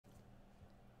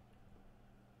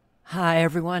Hi,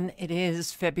 everyone. It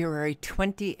is February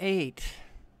 28th,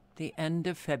 the end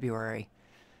of February.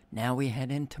 Now we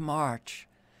head into March.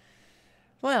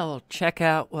 Well, check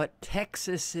out what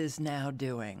Texas is now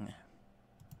doing.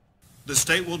 The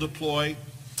state will deploy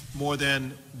more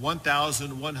than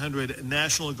 1,100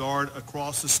 National Guard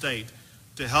across the state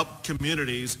to help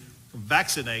communities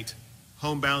vaccinate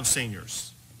homebound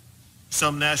seniors.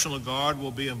 Some National Guard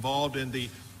will be involved in the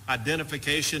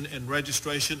identification and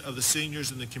registration of the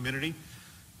seniors in the community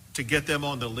to get them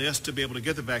on the list to be able to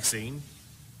get the vaccine.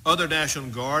 Other National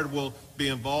Guard will be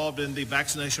involved in the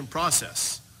vaccination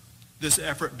process. This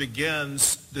effort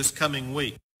begins this coming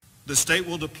week. The state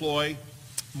will deploy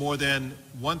more than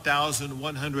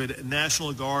 1,100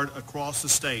 National Guard across the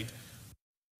state.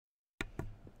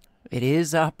 It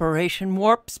is Operation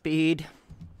Warp Speed.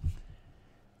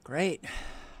 Great.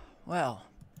 Well,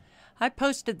 I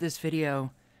posted this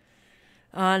video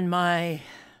on my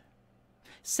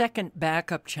second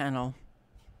backup channel.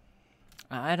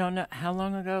 I don't know how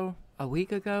long ago, a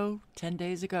week ago, 10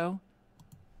 days ago.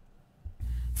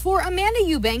 For Amanda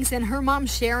Eubanks and her mom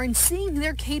Sharon, seeing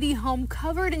their Katy home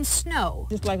covered in snow,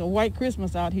 It's like a white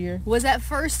Christmas out here. was at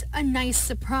first a nice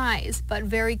surprise, but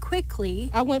very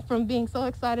quickly, I went from being so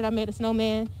excited I made a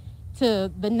snowman to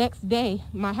the next day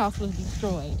my house was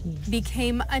destroyed.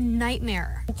 became a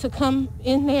nightmare. To come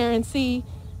in there and see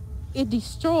it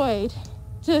destroyed,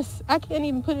 I can't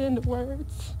even put it into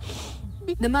words.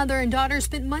 The mother and daughter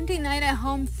spent Monday night at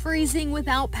home freezing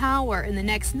without power, and the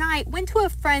next night went to a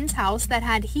friend's house that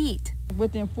had heat.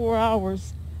 Within 4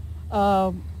 hours,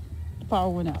 the power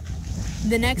went out.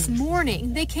 The next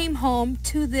morning, they came home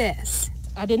to this.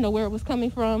 I didn't know where it was coming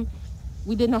from.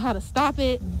 We didn't know how to stop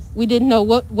it. We didn't know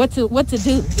what to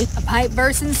do. A pipe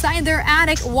burst inside their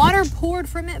attic. Water poured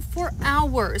from it for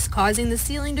hours, causing the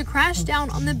ceiling to crash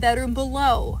down on the bedroom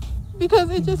below.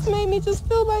 Because it just made me just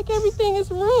feel like everything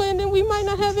is ruined and we might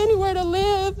not have anywhere to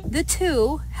live. The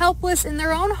two, helpless in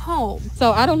their own home,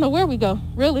 So I don't know where we go,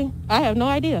 really. I have no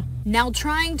idea. now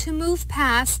trying to move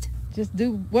past Just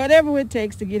do whatever it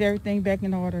takes to get everything back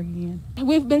in order again.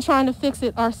 We've been trying to fix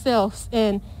it ourselves,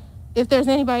 and if there's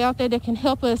anybody out there that can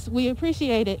help us, we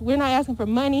appreciate it. We're not asking for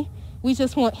money. We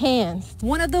just want hands.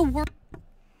 one of the worst.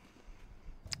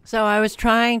 So I was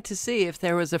trying to see if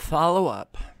there was a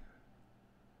follow-up,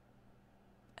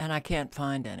 and I can't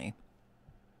find any.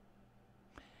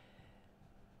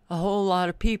 A whole lot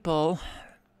of people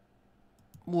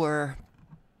were,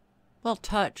 well,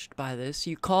 touched by this.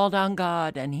 You called on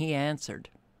God, and he answered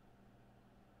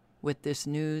with this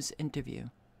news interview.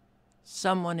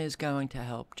 Someone is going to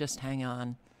help. Just hang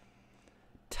on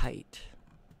tight.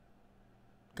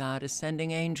 God is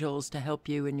sending angels to help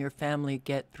you and your family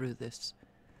get through this.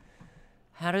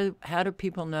 How do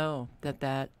people know that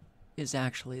that is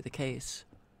actually the case?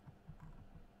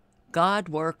 God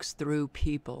works through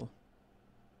people.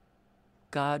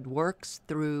 God works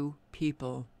through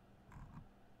people.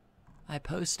 I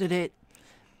posted it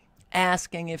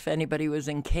asking if anybody was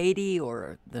in Katy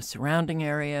or the surrounding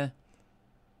area,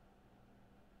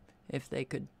 if they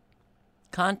could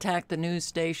contact the news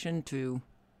station to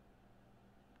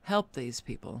help these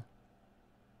people.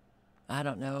 I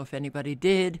don't know if anybody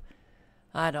did.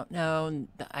 I don't know.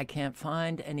 I can't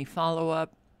find any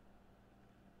follow-up.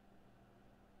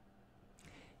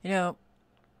 You know,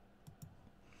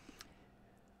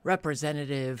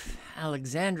 Representative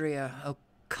Alexandria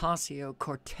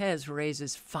Ocasio-Cortez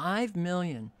raises $5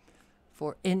 million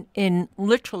for in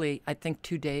literally, I think,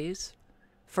 2 days.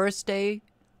 First day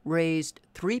raised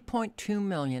 $3.2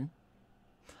 million,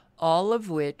 all of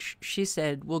which she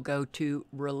said will go to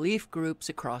relief groups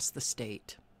across the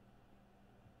state.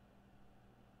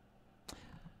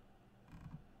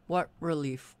 What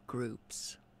relief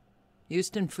groups?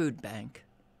 Houston Food Bank,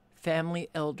 Family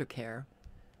Elder Care,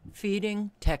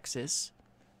 Feeding Texas,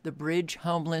 the Bridge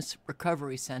Homeless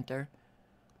Recovery Center,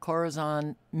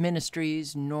 Corazon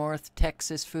Ministries, North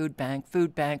Texas Food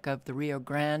Bank of the Rio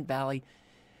Grande Valley,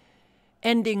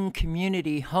 Ending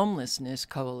Community Homelessness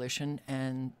Coalition,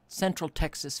 and Central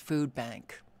Texas Food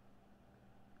Bank.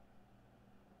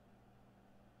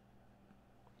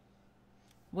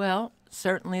 Well,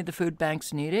 certainly the food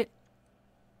banks need it.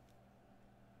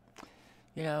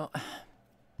 You know,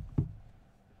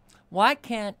 why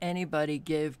can't anybody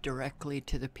give directly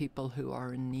to the people who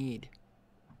are in need?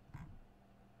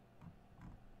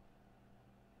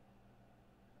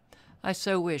 I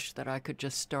so wish that I could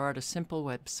just start a simple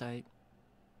website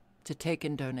to take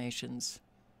in donations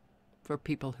for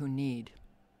people who need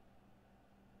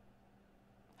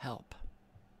help.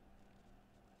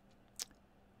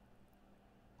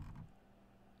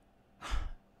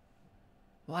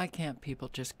 Why can't people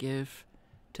just give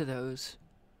to those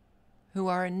who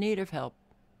are in need of help.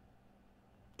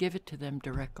 Give it to them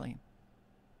directly.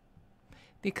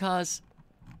 Because,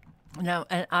 now,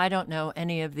 and I don't know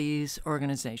any of these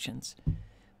organizations,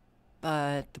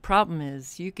 but the problem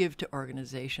is you give to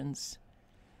organizations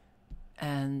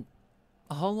and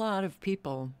a whole lot of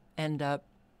people end up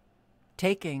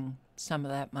taking some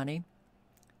of that money.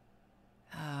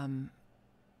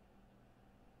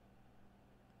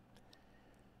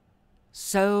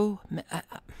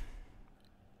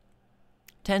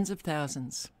 Tens of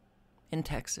thousands in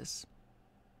Texas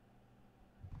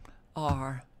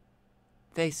are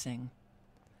facing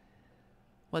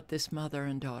what this mother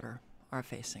and daughter are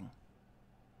facing.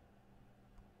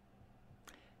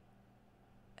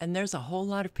 And there's a whole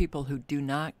lot of people who do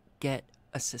not get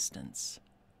assistance.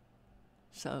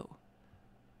 So,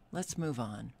 let's move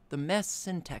on. The mess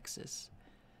in Texas.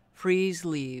 Freeze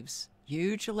leaves,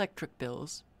 huge electric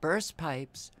bills, burst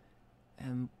pipes,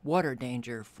 and water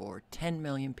danger for 10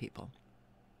 million people.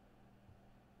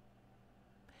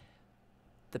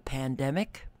 The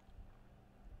pandemic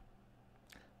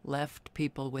left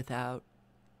people without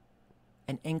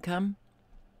an income.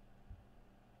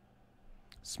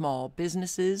 Small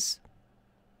businesses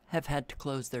have had to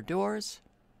close their doors.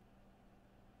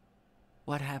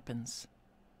 What happens?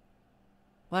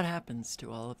 What happens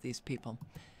to all of these people?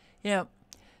 You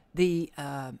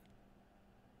know,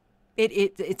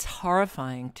 it's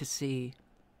horrifying to see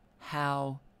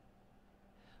how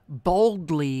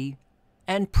boldly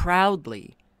and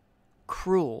proudly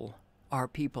cruel are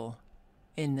people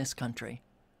in this country.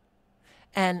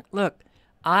 And look,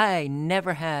 I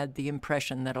never had the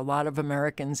impression that a lot of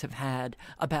Americans have had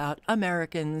about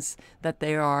Americans, that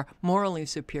they are morally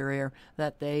superior,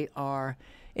 that they are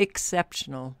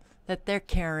exceptional, that they're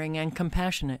caring and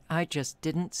compassionate. I just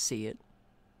didn't see it.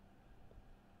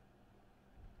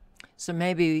 So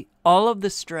maybe all of the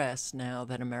stress now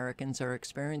that Americans are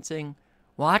experiencing,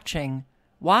 watching,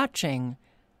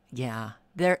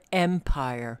 their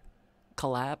empire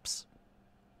collapse,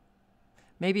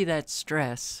 maybe that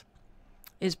stress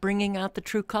is bringing out the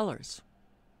true colors.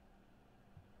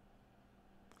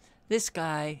 This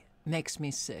guy makes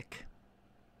me sick.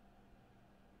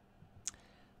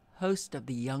 Host of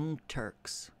the Young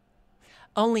Turks.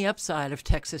 Only upside of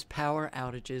Texas power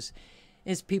outages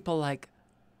is people like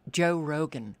Joe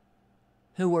Rogan,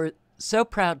 who were so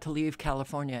proud to leave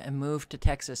California and move to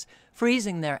Texas,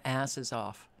 freezing their asses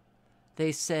off.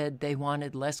 They said they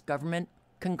wanted less government.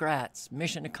 Congrats,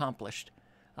 mission accomplished.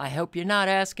 I hope you're not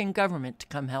asking government to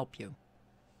come help you.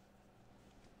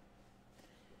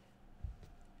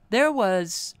 There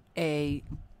was a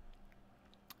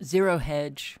Zero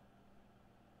Hedge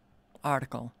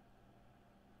article,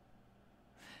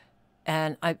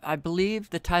 and I believe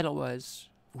the title was,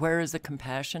 "Where is the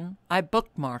Compassion?" I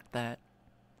bookmarked that.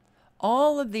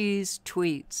 All of these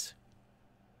tweets,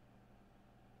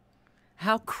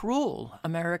 how cruel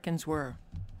Americans were.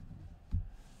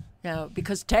 Now,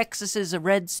 because Texas is a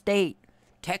red state,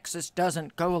 Texas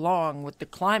doesn't go along with the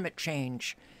climate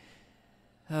change.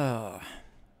 Oh,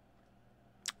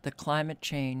 the climate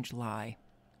change lie.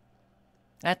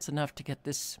 That's enough to get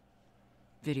this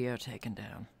video taken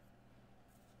down.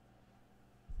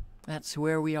 That's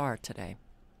where we are today.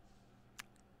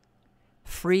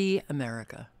 Free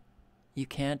America. You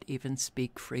can't even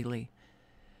speak freely.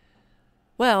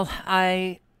 Well,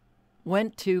 I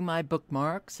went to my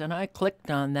bookmarks and I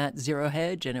clicked on that Zero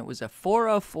Hedge and it was a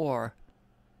 404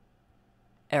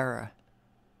 era.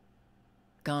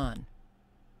 Gone.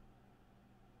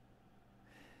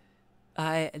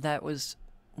 That was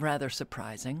rather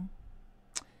surprising.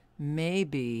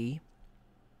 Maybe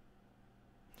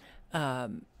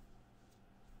the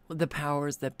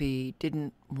powers that be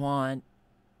didn't want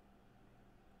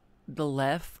the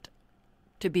left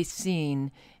to be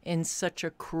seen in such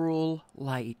a cruel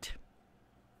light.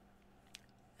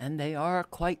 And they are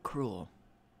quite cruel.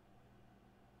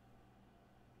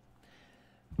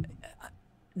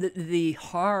 The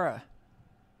horror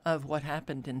of what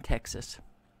happened in Texas.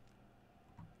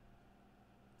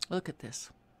 Look at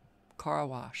this. Car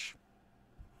wash.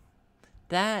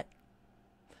 That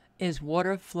is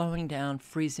water flowing down,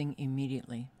 freezing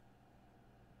immediately.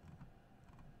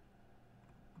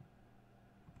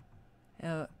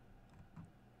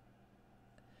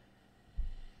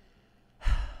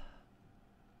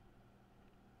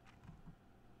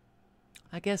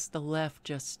 I guess the left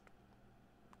just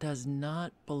does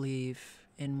not believe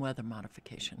in weather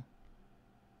modification.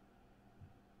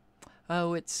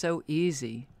 Oh, it's so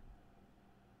easy,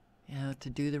 to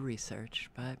do the research,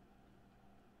 but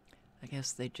I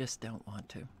guess they just don't want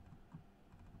to.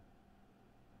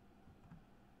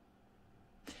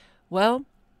 Well,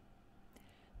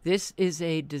 This is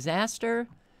a disaster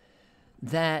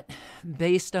that,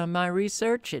 based on my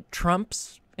research, it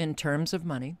trumps, in terms of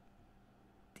money,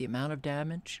 the amount of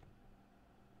damage.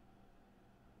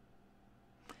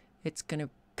 It's going to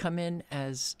come in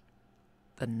as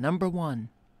the number one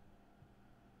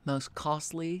most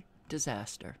costly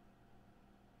disaster.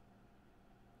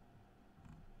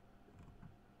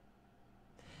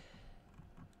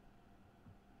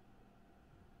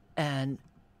 And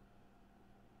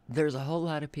there's a whole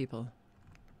lot of people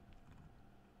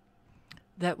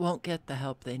that won't get the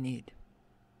help they need.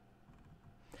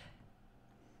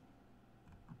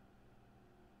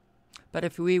 But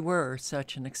if we were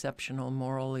such an exceptional,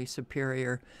 morally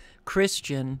superior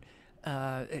Christian,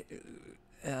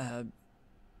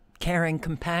 caring,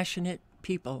 compassionate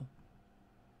people,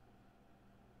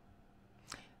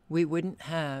 we wouldn't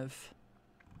have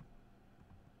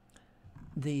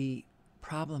the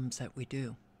problems that we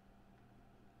do.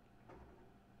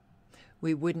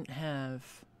 We wouldn't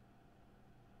have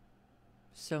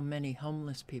so many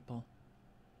homeless people.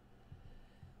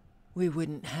 We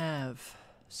wouldn't have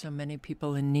so many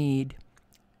people in need,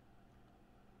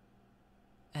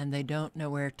 and they don't know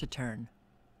where to turn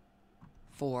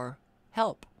for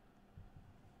help.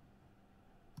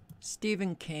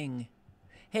 Stephen King.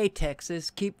 Hey, Texas,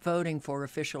 keep voting for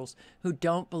officials who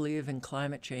don't believe in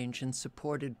climate change and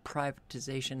supported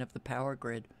privatization of the power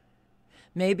grid.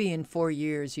 Maybe in 4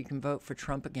 years you can vote for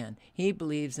Trump again. He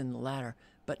believes in the latter,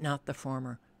 but not the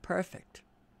former. Perfect.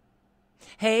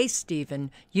 Hey,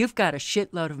 Stephen, you've got a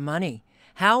shitload of money.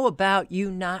 How about you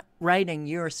not writing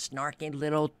your snarky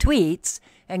little tweets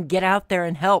and get out there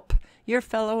and help your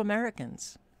fellow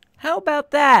Americans? How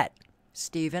about that,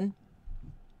 Stephen?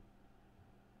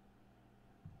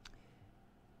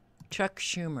 Chuck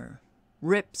Schumer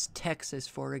rips Texas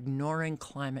for ignoring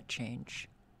climate change.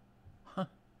 Huh.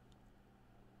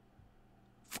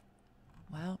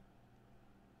 Well,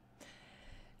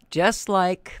 just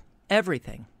like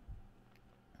everything,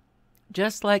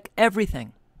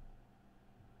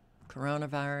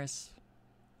 coronavirus,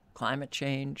 climate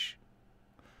change,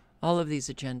 all of these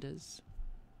agendas,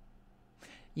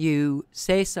 you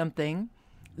say something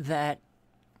that,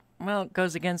 well, it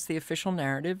goes against the official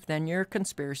narrative, then you're a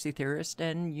conspiracy theorist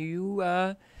and you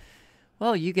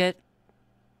get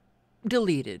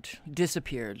deleted,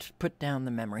 disappeared, put down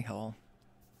the memory hole.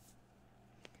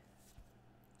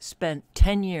 Spent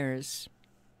 10 years,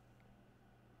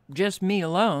 just me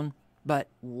alone, but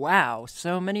wow,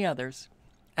 so many others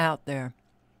out there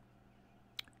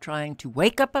trying to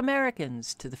wake up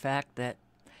Americans to the fact that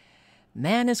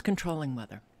man is controlling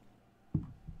weather.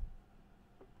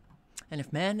 And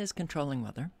if man is controlling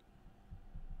weather,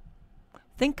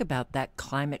 think about that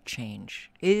climate change.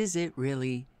 Is it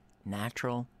really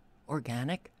natural,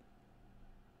 organic?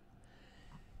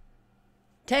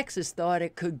 Texas thought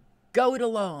it could go it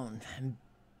alone and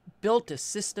built a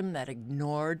system that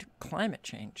ignored climate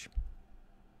change.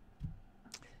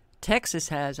 Texas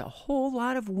has a whole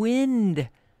lot of wind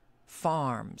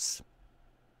farms.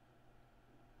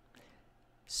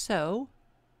 So,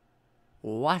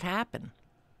 what happened?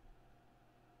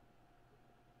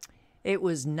 It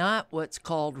was not what's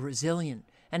called resilient,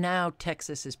 and now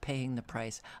Texas is paying the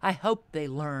price. I hope they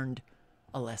learned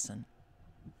a lesson.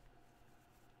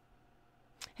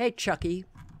 Hey, Chucky,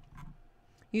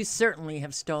 you certainly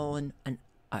have stolen a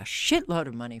shitload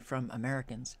of money from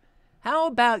Americans. How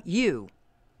about you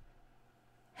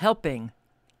helping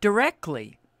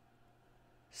directly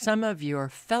some of your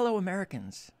fellow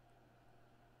Americans?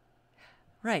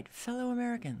 Right, fellow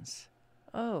Americans.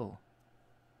 Oh.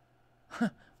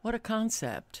 What a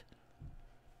concept.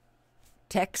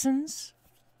 Texans?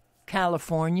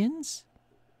 Californians?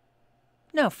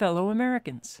 No, fellow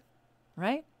Americans,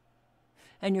 right?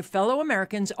 And your fellow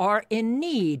Americans are in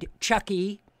need,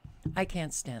 Chucky. I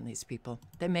can't stand these people.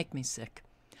 They make me sick.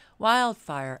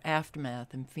 Wildfire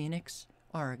aftermath in Phoenix,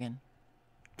 Oregon.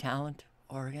 Talent,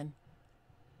 Oregon.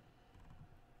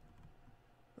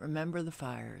 Remember the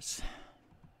fires.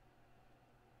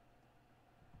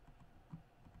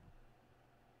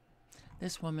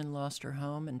 This woman lost her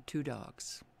home and 2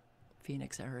 dogs.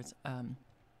 Phoenix,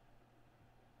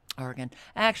 Oregon.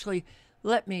 Actually,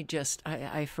 let me just,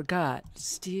 I forgot,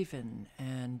 Stephen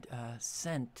and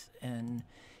Cenk and,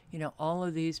 all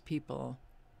of these people.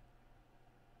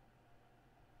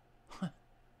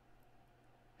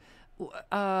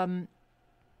 How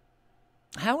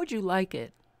would you like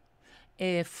it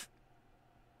if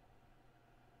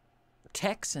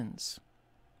Texans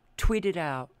tweeted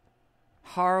out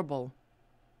horrible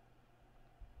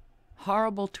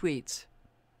tweets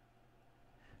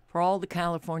for all the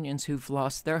Californians who've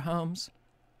lost their homes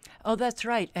Oh, that's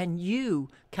right. And you,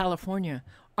 California,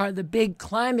 are the big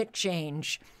climate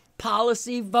change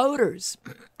policy voters.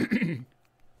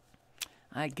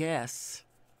 I guess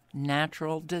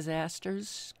natural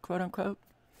disasters, quote unquote,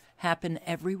 happen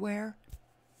everywhere.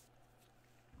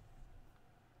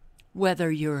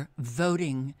 Whether you're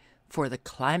voting for the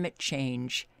climate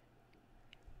change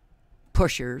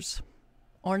pushers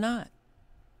or not,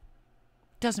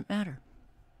 doesn't matter.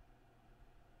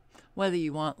 Whether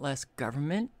you want less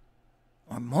government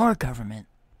or more government,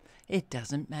 it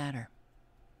doesn't matter.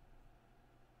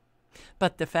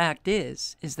 But the fact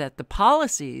is that the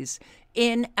policies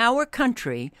in our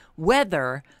country,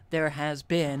 whether there has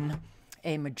been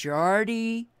a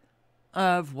majority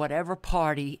of whatever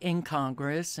party in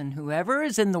Congress and whoever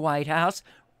is in the White House,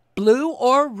 blue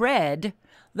or red,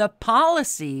 the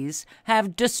policies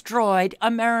have destroyed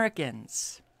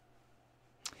Americans,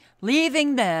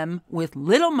 leaving them with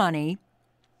little money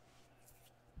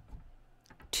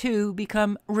to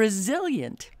become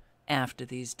resilient after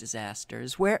these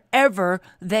disasters, wherever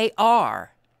they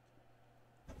are.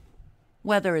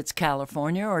 Whether it's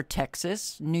California or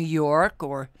Texas, New York,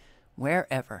 or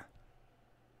wherever.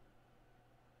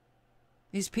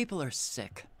 These people are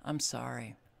sick. I'm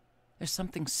sorry. There's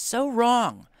something so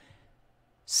wrong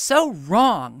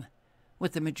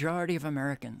with the majority of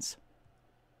Americans.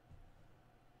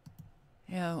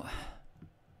 You know,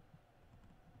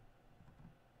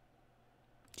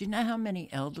 do you know how many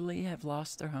elderly have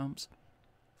lost their homes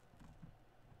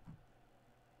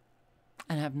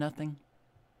and have nothing?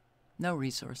 No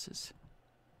resources.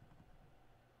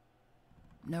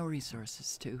 No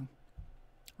resources to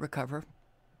recover.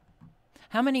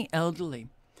 How many elderly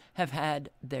have had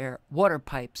their water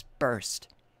pipes burst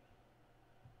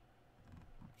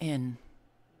in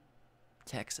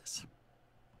Texas?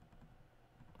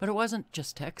 But it wasn't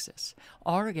just Texas.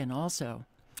 Oregon also,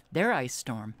 their ice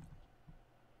storm.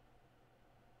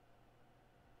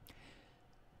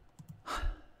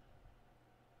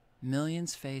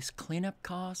 Millions face cleanup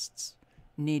costs,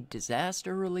 need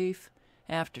disaster relief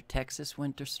after Texas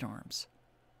winter storms.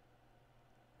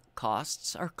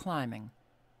 Costs are climbing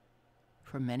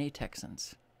for many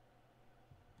Texans.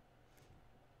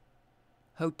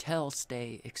 Hotel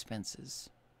stay expenses.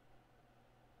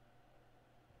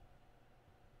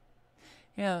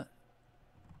 You know,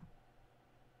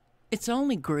 it's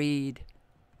only greed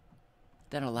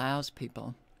that allows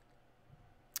people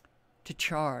to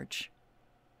charge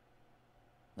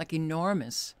like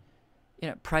enormous,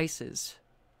 prices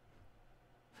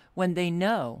when they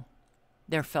know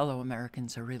their fellow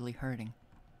Americans are really hurting.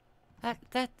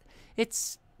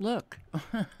 Look,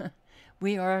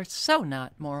 we are so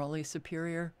not morally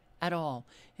superior at all.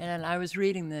 And I was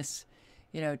reading this,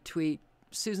 tweet,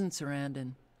 Susan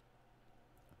Sarandon.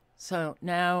 So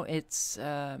now it's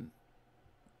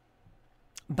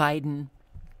Biden,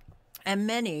 and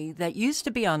many that used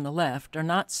to be on the left are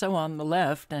not so on the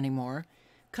left anymore,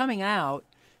 coming out,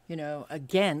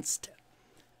 against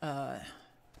the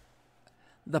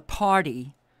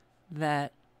party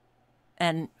that,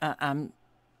 and I'm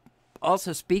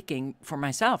also speaking for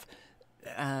myself,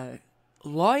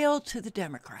 loyal to the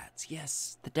Democrats.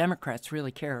 Yes, the Democrats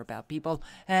really care about people,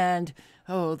 and,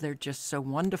 they're just so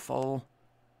wonderful.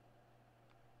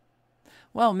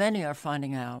 Well, many are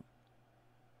finding out,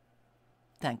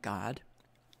 thank God,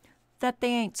 that they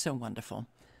ain't so wonderful,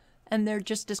 and they're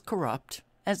just as corrupt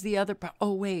as the other.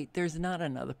 Oh, wait, there's not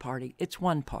another party. It's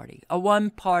one party, a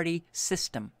one-party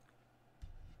system.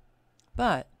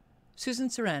 But Susan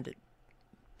Sarandon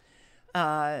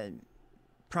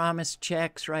promised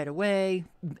checks right away,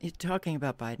 talking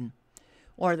about Biden,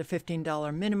 or the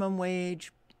 $15 minimum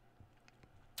wage,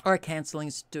 or canceling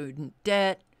student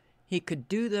debt. He could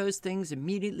do those things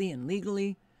immediately and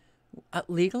legally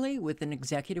with an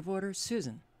executive order.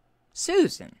 Susan,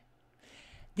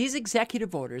 these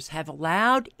executive orders have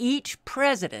allowed each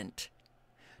president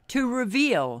to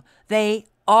reveal they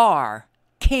are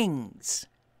kings.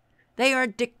 They are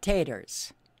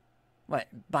dictators. What,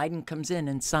 Biden comes in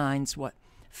and signs,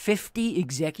 50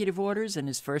 executive orders in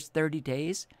his first 30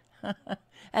 days?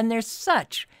 And they're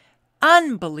such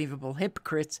unbelievable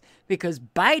hypocrites because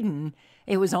Biden,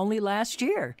 it was only last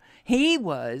year, he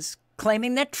was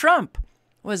claiming that Trump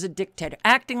was a dictator,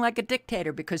 acting like a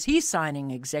dictator because he's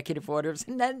signing executive orders.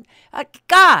 And then,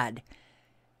 God,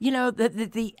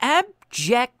 the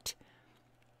abject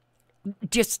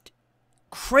just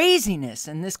craziness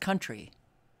in this country.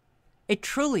 It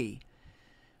truly,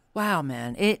 wow,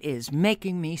 man, it is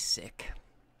making me sick.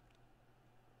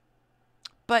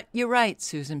 But you're right,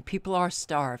 Susan, people are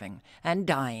starving and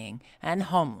dying and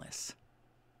homeless.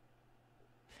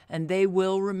 and they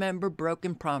will remember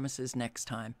broken promises next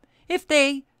time. If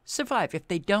they survive, if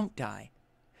they don't die.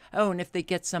 Oh, and if they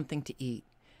get something to eat.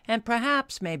 And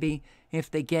perhaps, maybe,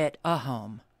 if they get a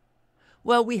home.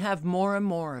 Well, we have more and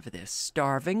more of this.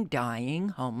 Starving, dying,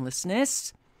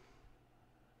 homelessness,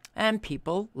 and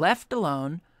people left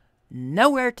alone,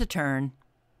 nowhere to turn.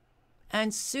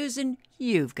 And Susan,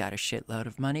 you've got a shitload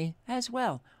of money as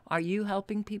well. Are you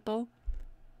helping people?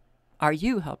 Are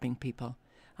you helping people?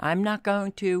 I'm not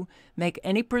going to make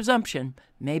any presumption.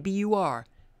 Maybe you are.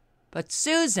 But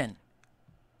Susan,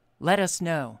 let us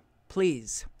know,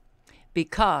 please.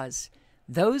 Because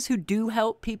those who do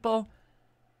help people,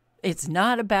 it's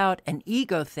not about an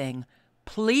ego thing.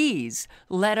 Please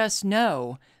let us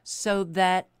know so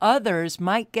that others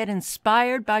might get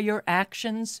inspired by your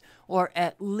actions, or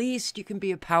at least you can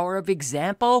be a power of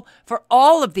example for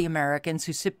all of the Americans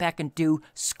who sit back and do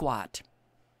squat.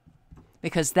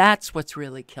 Because that's what's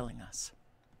really killing us.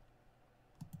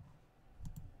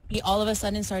 All of a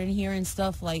sudden started hearing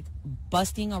stuff like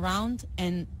busting around,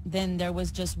 and then there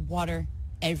was just water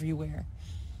everywhere.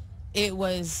 It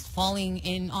was falling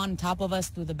in on top of us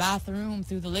through the bathroom,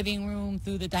 through the living room,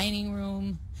 through the dining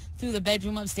room, through the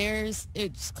bedroom upstairs.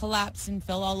 It just collapsed and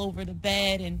fell all over the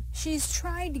bed. And she's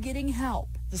tried getting help.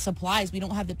 The supplies, we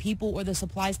don't have the people or the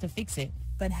supplies to fix it.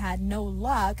 But had no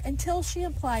luck until she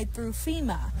applied through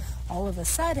FEMA. All of a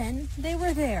sudden, they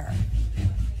were there.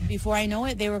 Before I know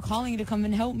it, they were calling to come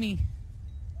and help me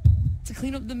to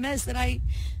clean up the mess that I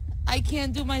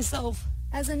can't do myself.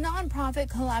 As a nonprofit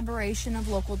collaboration of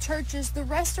local churches, the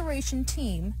restoration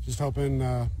team, just helping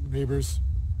neighbors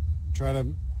try to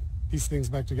piece things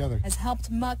back together, has helped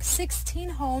muck 16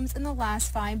 homes in the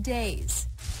last 5 days.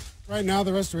 Right now,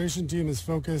 the restoration team is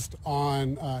focused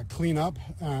on cleanup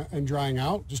and drying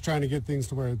out, just trying to get things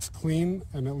to where it's clean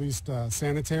and at least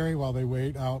sanitary while they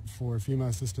wait out for FEMA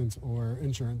assistance or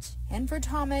insurance. And for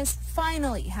Thomas,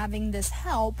 finally having this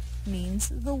help means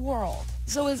the world.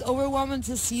 So it's overwhelming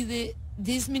to see that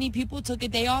this many people took a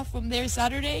day off from their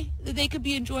Saturday that they could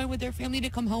be enjoying with their family to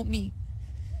come help me.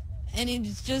 And it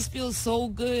just feels so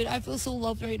good. I feel so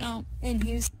loved right now. In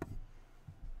Houston.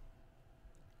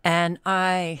 And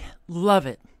I love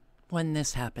it when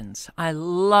this happens. I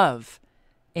love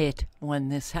it when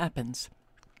this happens.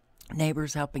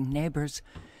 Neighbors helping neighbors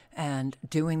and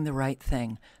doing the right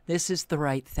thing. This is the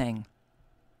right thing.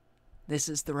 This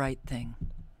is the right thing.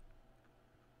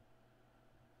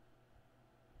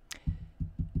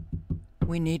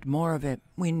 We need more of it.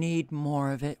 We need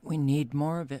more of it. We need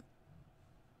more of it.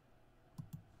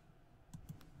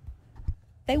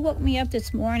 They woke me up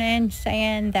this morning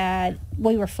saying that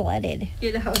we were flooded.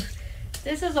 You know,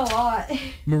 this is a lot.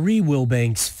 Marie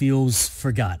Wilbanks feels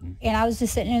forgotten. And I was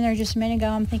just sitting in there just a minute ago.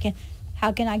 I'm thinking,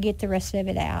 how can I get the rest of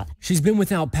it out? She's been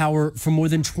without power for more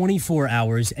than 24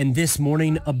 hours, and this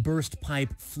morning a burst pipe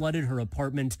flooded her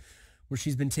apartment where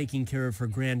she's been taking care of her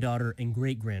granddaughter and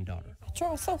great-granddaughter. I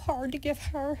try so hard to give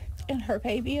her and her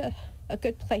baby a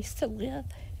good place to live.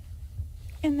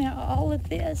 And now all of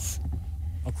this.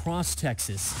 Across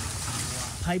Texas,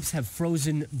 pipes have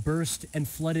frozen, burst, and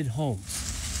flooded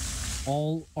homes.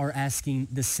 All are asking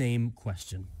the same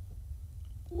question.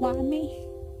 Why me?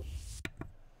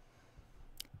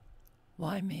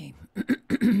 Why me?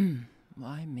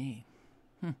 Why me?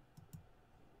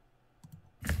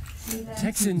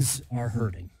 Texans are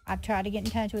hurting. I've tried to get in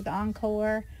touch with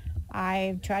Encore.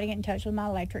 I've tried to get in touch with my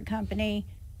electric company.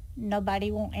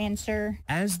 Nobody won't answer.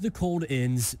 As the cold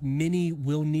ends, many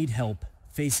will need help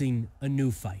facing a new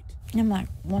fight. And I'm like,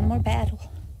 one more battle,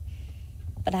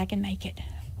 but I can make it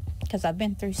because I've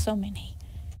been through so many.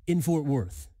 In Fort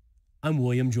Worth, I'm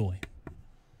William Joy.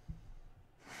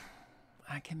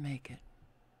 I can make it.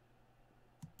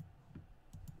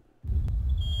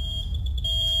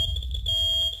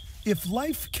 If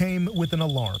life came with an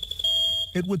alarm,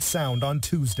 it would sound on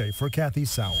Tuesday for Kathy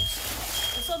Sowles.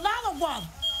 It's a lot of water.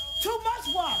 Too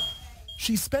much water.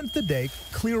 She spent the day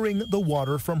clearing the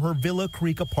water from her Villa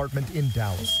Creek apartment in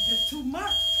Dallas. It's just too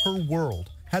much. Her world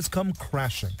has come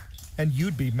crashing, and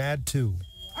you'd be mad too.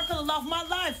 I could have lost my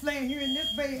life laying here in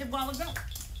this bed a while ago.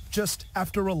 Just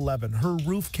after 11, her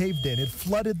roof caved in. It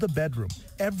flooded the bedroom,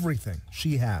 everything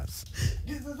she has.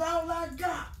 This is all I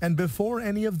got. And before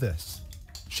any of this,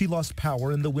 she lost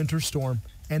power in the winter storm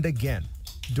and again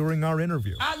during our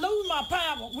interview. I lose my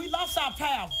power. We lost our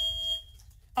power.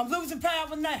 I'm losing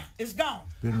power now. It's gone.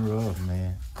 Been rough,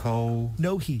 man. Cold.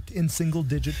 No heat in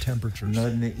single-digit temperatures.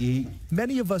 Nothing to eat.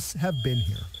 Many of us have been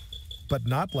here, but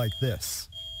not like this.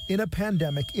 In a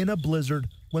pandemic, in a blizzard,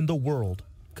 when the world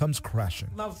comes crashing.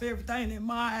 Lost everything in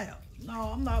my house.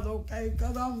 No, I'm not okay,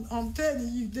 because I'm telling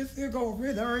you, this is going to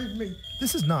really hurt me.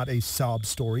 This is not a sob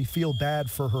story. Feel bad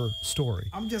for her story.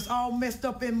 I'm just all messed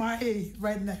up in my head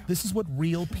right now. This is what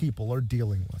real people are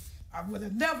dealing with. I would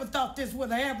have never thought this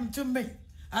would have happened to me.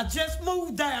 I just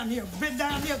moved down here, been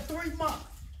down here 3 months.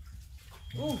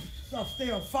 Ooh, stuff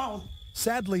still falling.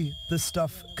 Sadly, the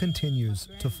stuff continues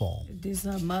to fall. This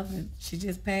her mother, she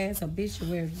just passed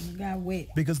obituary, got wet.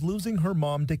 Because losing her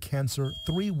mom to cancer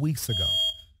 3 weeks ago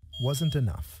wasn't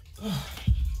enough.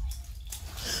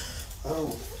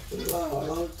 Oh, Lord,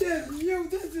 I'm telling you,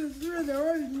 this is really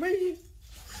hurting me.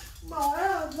 My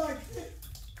eyes like this.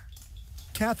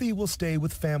 Kathy will stay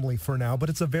with family for now, but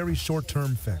it's a very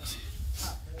short-term fix.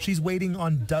 She's waiting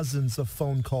on dozens of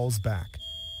phone calls back.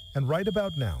 And right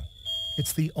about now,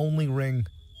 it's the only ring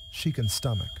she can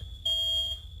stomach.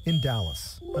 In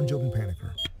Dallas, I'm Joe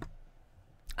Paniker.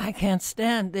 I can't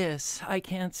stand this. I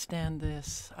can't stand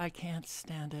this. I can't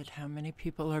stand it. How many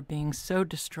people are being so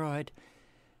destroyed.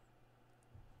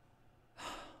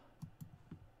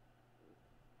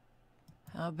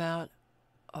 How about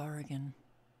Oregon?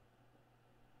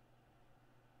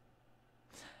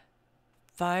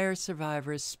 Fire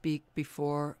survivors speak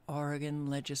before Oregon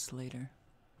Legislature.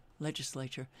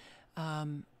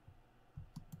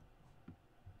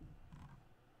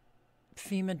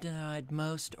 FEMA denied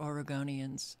most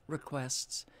Oregonians'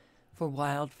 requests for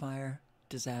wildfire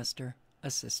disaster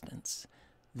assistance.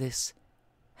 This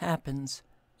happens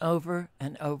over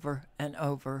and over and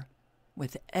over.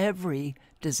 With every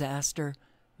disaster,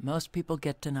 most people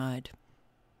get denied.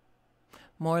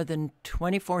 More than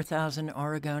 24,000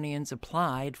 Oregonians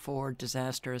applied for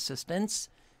disaster assistance.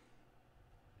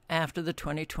 After the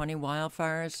 2020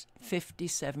 wildfires,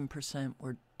 57%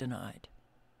 were denied.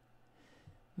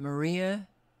 Maria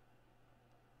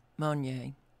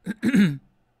Monnier,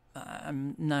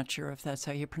 I'm not sure if that's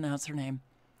how you pronounce her name,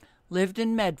 lived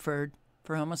in Medford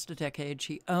for almost a decade.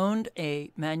 She owned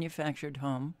a manufactured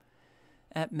home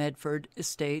at Medford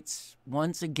Estates,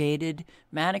 once a gated,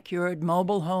 manicured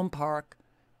mobile home park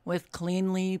with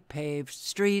cleanly paved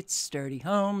streets, sturdy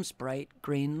homes, bright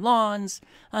green lawns,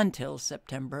 until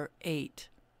September 8.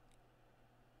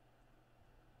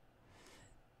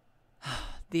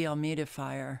 The Almeda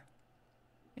fire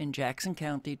in Jackson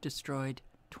County destroyed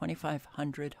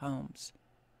 2,500 homes.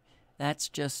 That's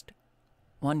just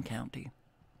one county.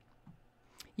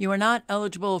 You are not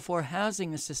eligible for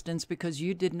housing assistance because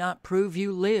you did not prove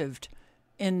you lived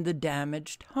in the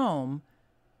damaged home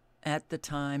at the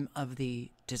time of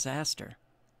the disaster.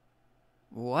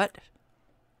 What?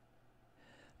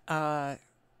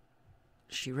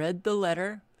 She read the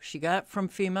letter she got from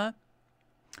FEMA.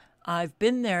 I've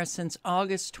been there since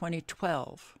August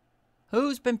 2012.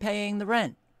 Who's been paying the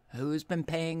rent? Who's been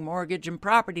paying mortgage and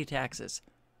property taxes?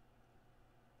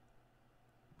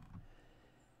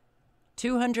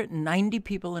 290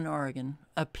 people in Oregon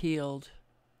appealed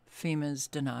FEMA's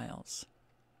denials.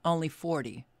 Only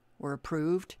 40 were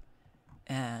approved,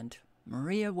 and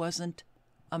Maria wasn't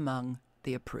among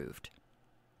the approved.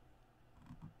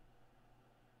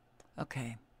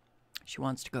 Okay, she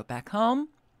wants to go back home.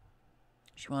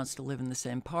 She wants to live in the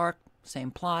same park,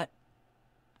 same plot,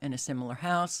 in a similar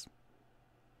house.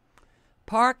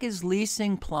 Park is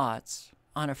leasing plots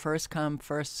on a first-come,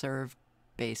 first-served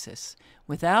basis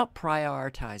without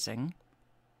prioritizing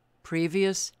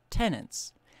previous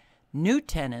tenants. New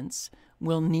tenants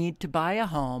will need to buy a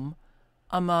home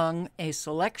among a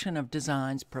selection of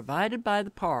designs provided by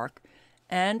the park,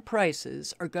 and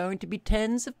prices are going to be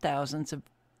tens of thousands of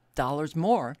dollars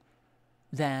more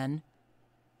than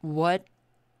what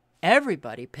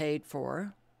everybody paid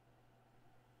for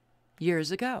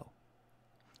years ago.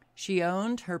 She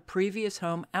owned her previous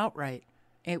home outright.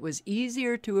 It was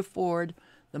easier to afford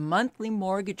the monthly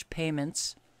mortgage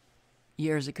payments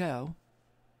years ago.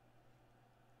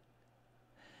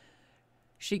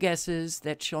 She guesses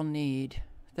that she'll need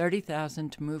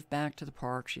 $30,000 to move back to the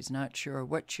park. She's not sure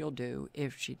what she'll do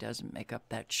if she doesn't make up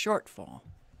that shortfall.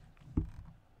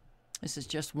 This is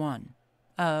just one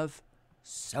of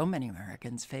so many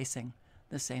Americans facing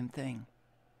the same thing.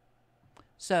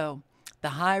 So, the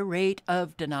high rate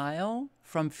of denial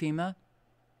from FEMA,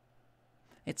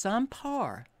 it's on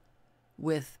par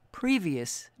with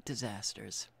previous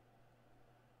disasters.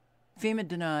 FEMA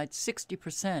denied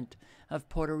 60% of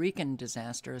Puerto Rican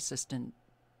disaster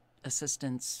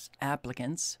assistance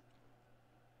applicants.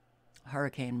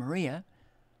 Hurricane Maria,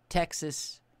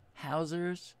 Texas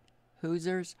Housers,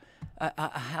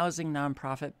 a housing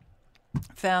nonprofit,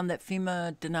 found that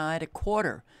FEMA denied a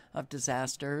quarter of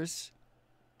disasters.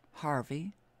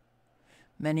 Harvey.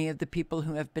 Many of the people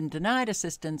who have been denied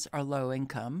assistance are low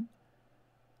income.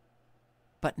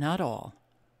 but not all.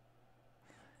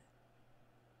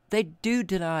 They do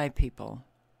deny people.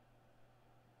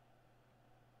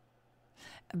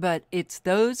 But it's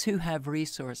those who have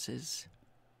resources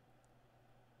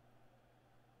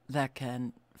that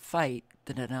can fight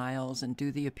the denials and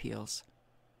do the appeals.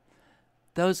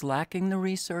 Those lacking the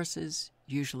resources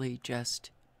usually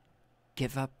just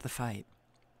give up the fight.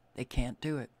 They can't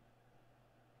do it.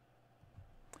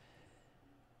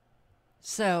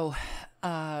 So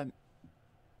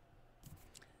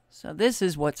this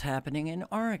is what's happening in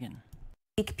Oregon.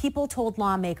 People told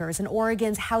lawmakers in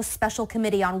Oregon's House Special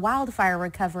Committee on Wildfire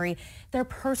Recovery their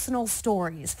personal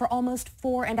stories for almost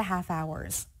 4.5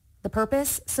 hours. The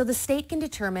purpose? So the state can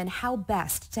determine how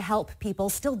best to help people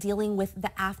still dealing with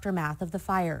the aftermath of the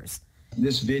fires.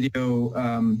 This video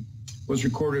was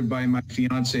recorded by my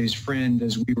fiance's friend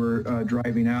as we were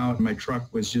driving out. My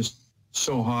truck was just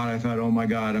so hot, I thought, oh my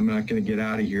God, I'm not going to get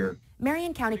out of here.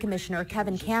 Marion County Commissioner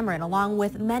Kevin Cameron, along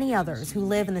with many others who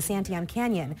live in the Santiam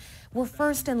Canyon, were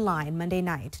first in line Monday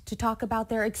night to talk about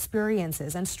their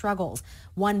experiences and struggles.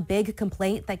 One big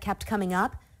complaint that kept coming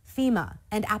up, FEMA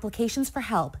and applications for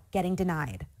help getting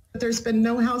denied. There's been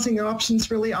no housing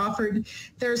options really offered.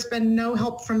 There's been no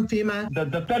help from FEMA.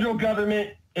 The federal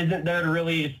government isn't there to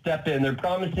really step in. They're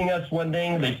promising us one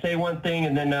thing, they say one thing,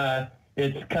 and then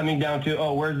it's coming down to,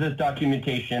 oh, where's this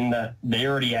documentation that they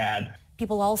already had?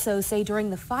 People also say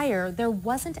during the fire, there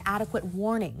wasn't adequate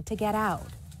warning to get out.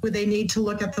 They need to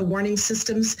look at the warning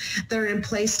systems that are in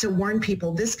place to warn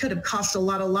people. This could have cost a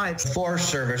lot of lives. The Forest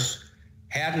Service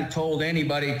hadn't told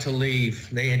anybody to leave.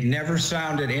 They had never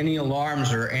sounded any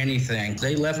alarms or anything.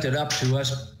 They left it up to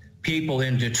us people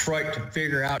in Detroit to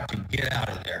figure out to get out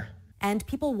of there. And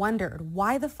people wondered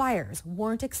why the fires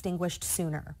weren't extinguished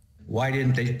sooner. Why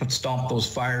didn't they stomp those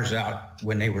fires out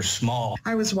when they were small?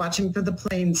 I was watching for the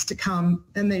planes to come,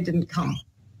 and they didn't come.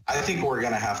 I think we're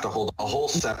going to have to hold a whole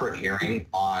separate hearing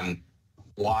on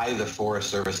why the Forest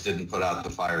Service didn't put out the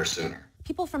fire sooner.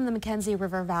 People from the McKenzie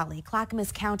River Valley,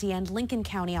 Clackamas County, and Lincoln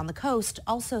County on the coast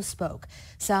also spoke.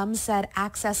 Some said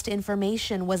access to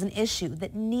information was an issue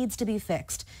that needs to be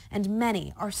fixed, and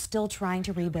many are still trying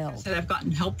to rebuild. I've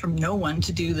gotten help from no one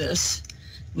to do this.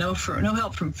 No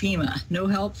help from FEMA, no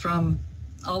help from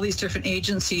all these different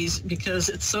agencies because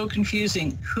it's so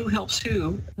confusing. Who helps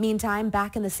who? Meantime,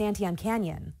 back in the Santiam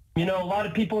Canyon. You know, a lot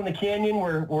of people in the canyon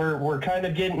were kind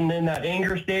of getting in that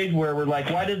anger stage where we're like,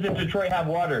 why doesn't Detroit have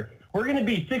water? We're going to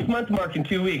be 6 month mark in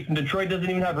 2 weeks, and Detroit doesn't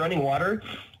even have running water.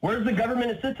 Where's the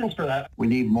government assistance for that? We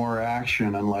need more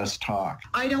action and less talk.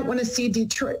 I don't want to see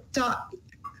Detroit die,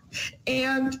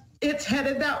 and it's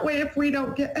headed that way if we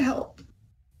don't get help.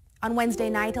 On Wednesday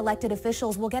night, elected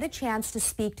officials will get a chance to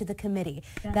speak to the committee.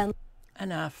 Then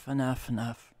Enough.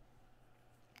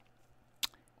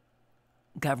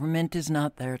 Government is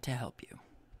not there to help you.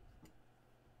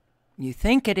 You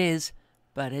think it is,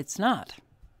 but it's not.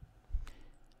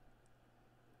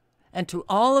 And to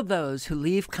all of those who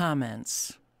leave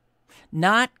comments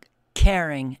not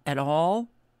caring at all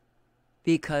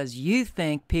because you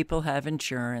think people have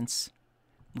insurance,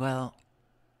 well,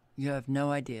 you have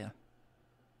no idea.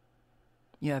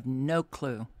 You have no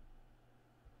clue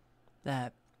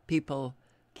that people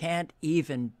can't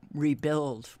even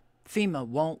rebuild. FEMA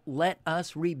won't let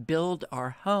us rebuild our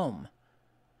home.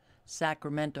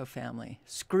 Sacramento family,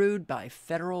 screwed by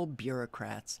federal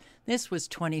bureaucrats. This was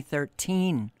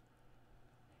 2013.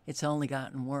 It's only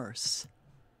gotten worse.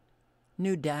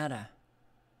 New data.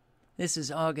 This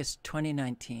is August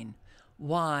 2019.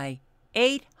 Why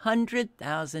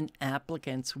 800,000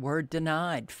 applicants were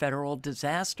denied federal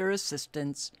disaster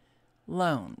assistance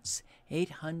loans.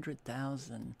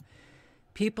 800,000.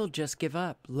 People just give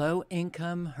up.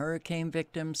 Low-income hurricane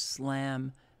victims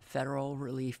slam federal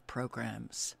relief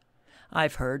programs.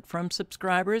 I've heard from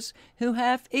subscribers who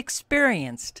have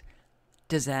experienced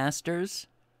disasters.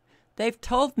 They've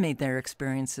told me their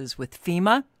experiences with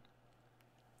FEMA,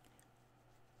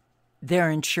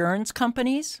 their insurance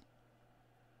companies.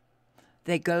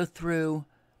 They go through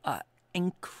an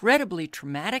incredibly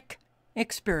traumatic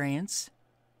experience,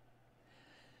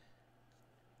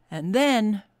 and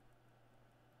then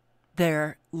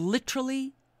they're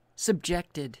literally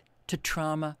subjected to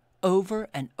trauma over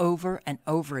and over and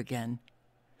over again,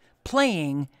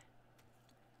 playing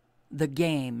the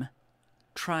game,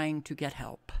 trying to get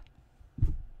help.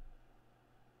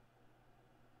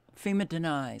 FEMA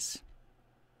denies.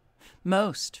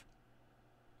 Most.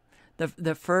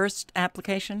 The first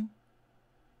application,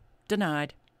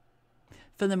 denied.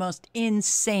 For the most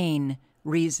insane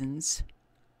reasons.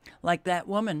 Like that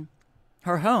woman,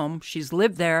 her home, she's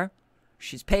lived there,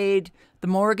 she's paid the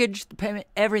mortgage, the payment,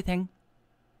 everything.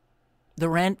 the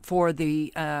rent for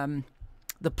the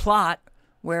plot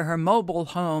where her mobile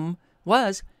home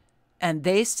was, and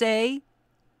they say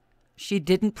she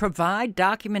didn't provide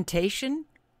documentation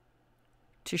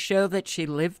to show that she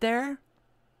lived there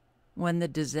when the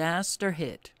disaster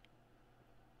hit.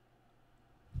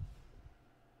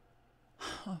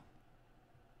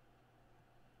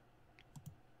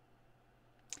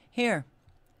 Here,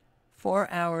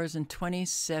 4 hours and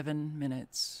 27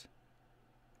 minutes,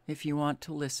 if you want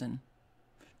to listen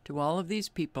to all of these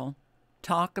people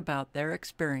talk about their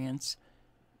experience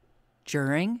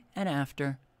during and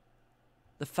after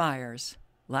the fires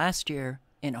last year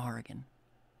in Oregon.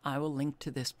 I will link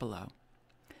to this below.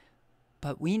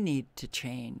 But we need to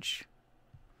change.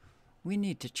 We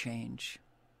need to change.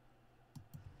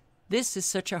 This is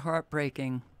such a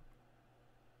heartbreaking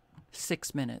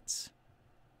 6 minutes.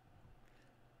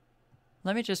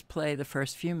 Let me just play the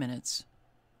first few minutes.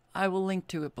 I will link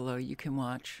to it below. You can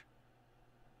watch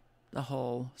the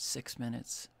whole 6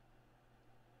 minutes.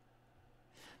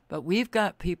 But we've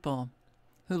got people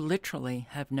who literally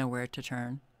have nowhere to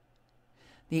turn.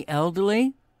 The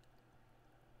elderly.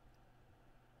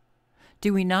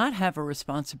 Do we not have a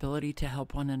responsibility to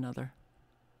help one another?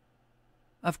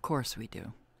 Of course we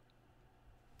do.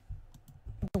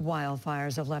 The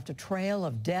wildfires have left a trail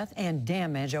of death and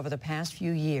damage over the past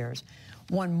few years.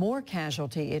 One more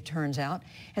casualty, it turns out,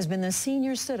 has been the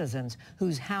senior citizens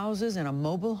whose houses in a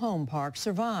mobile home park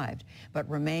survived but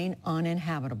remain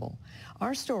uninhabitable.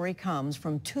 Our story comes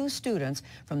from two students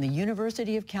from the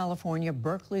University of California,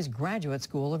 Berkeley's Graduate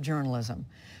School of Journalism,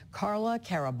 Carla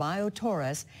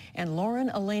Caraballo-Torres and Lauren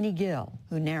Elaney Gill,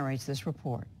 who narrates this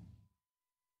report.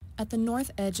 At the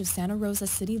north edge of Santa Rosa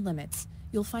city limits,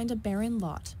 you'll find a barren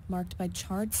lot marked by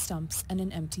charred stumps and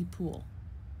an empty pool.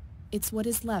 It's what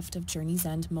is left of Journey's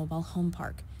End Mobile Home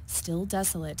Park, still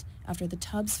desolate after the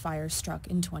Tubbs fire struck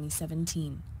in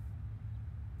 2017.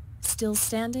 Still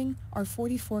standing are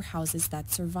 44 houses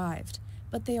that survived,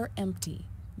 but they are empty.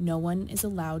 No one is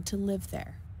allowed to live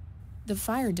there. The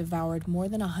fire devoured more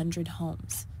than 100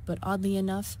 homes, but oddly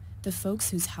enough, the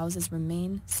folks whose houses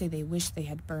remain say they wish they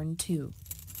had burned too.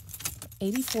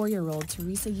 84-year-old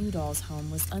Teresa Udall's home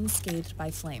was unscathed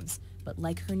by flames, but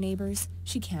like her neighbors,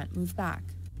 she can't move back.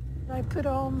 I put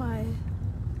all my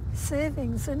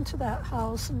savings into that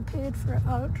house and paid for it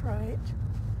outright,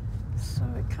 so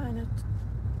it kind of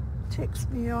ticks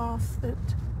me off that,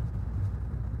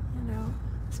 you know,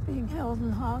 it's being held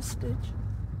in hostage.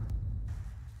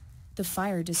 The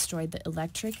fire destroyed the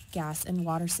electric, gas, and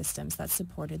water systems that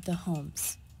supported the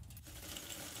homes.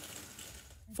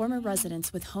 Former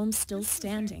residents with homes still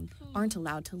standing aren't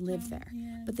allowed to live there,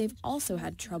 but they've also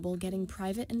had trouble getting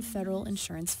private and federal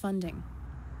insurance funding.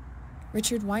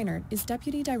 Richard Weinert is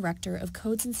Deputy Director of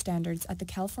Codes and Standards at the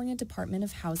California Department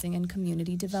of Housing and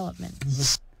Community Development.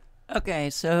 Okay,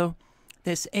 so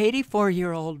this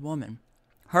 84-year-old woman,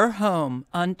 her home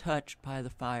untouched by the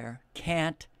fire,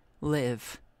 can't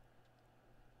live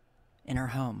in her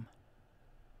home.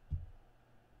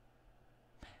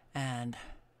 And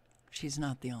she's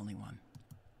not the only one.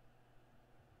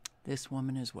 This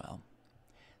woman as well.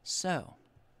 So,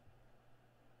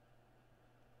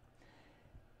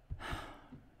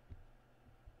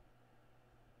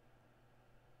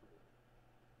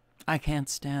 I cannot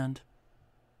stand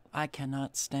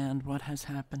what has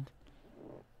happened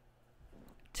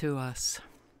to us.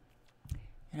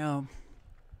 You know,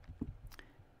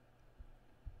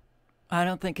 I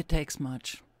don't think it takes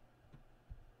much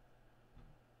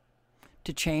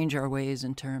to change our ways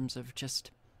in terms of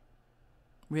just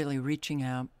really reaching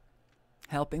out,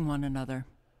 helping one another.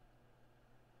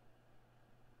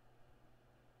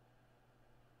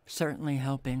 Certainly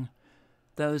helping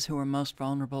those who are most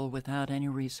vulnerable without any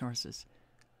resources.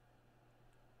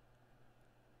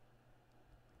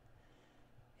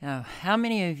 Now, how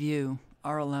many of you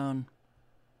are alone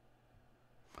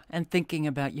and thinking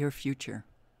about your future?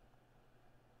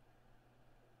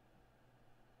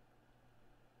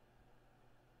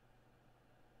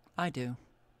 I do.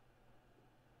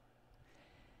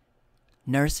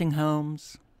 Nursing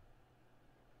homes,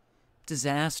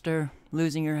 disaster,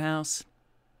 losing your house.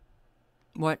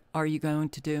 What are you going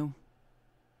to do?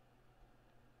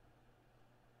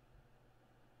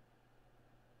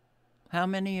 How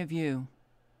many of you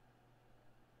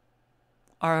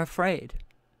are afraid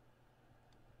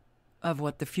of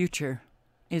what the future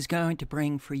is going to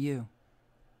bring for you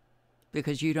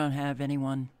because you don't have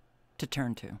anyone to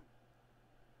turn to?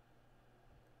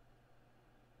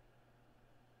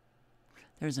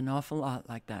 There's an awful lot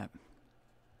like that.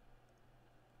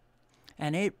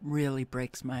 And it really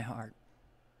breaks my heart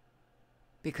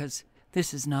because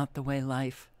this is not the way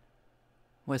life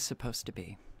was supposed to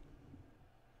be.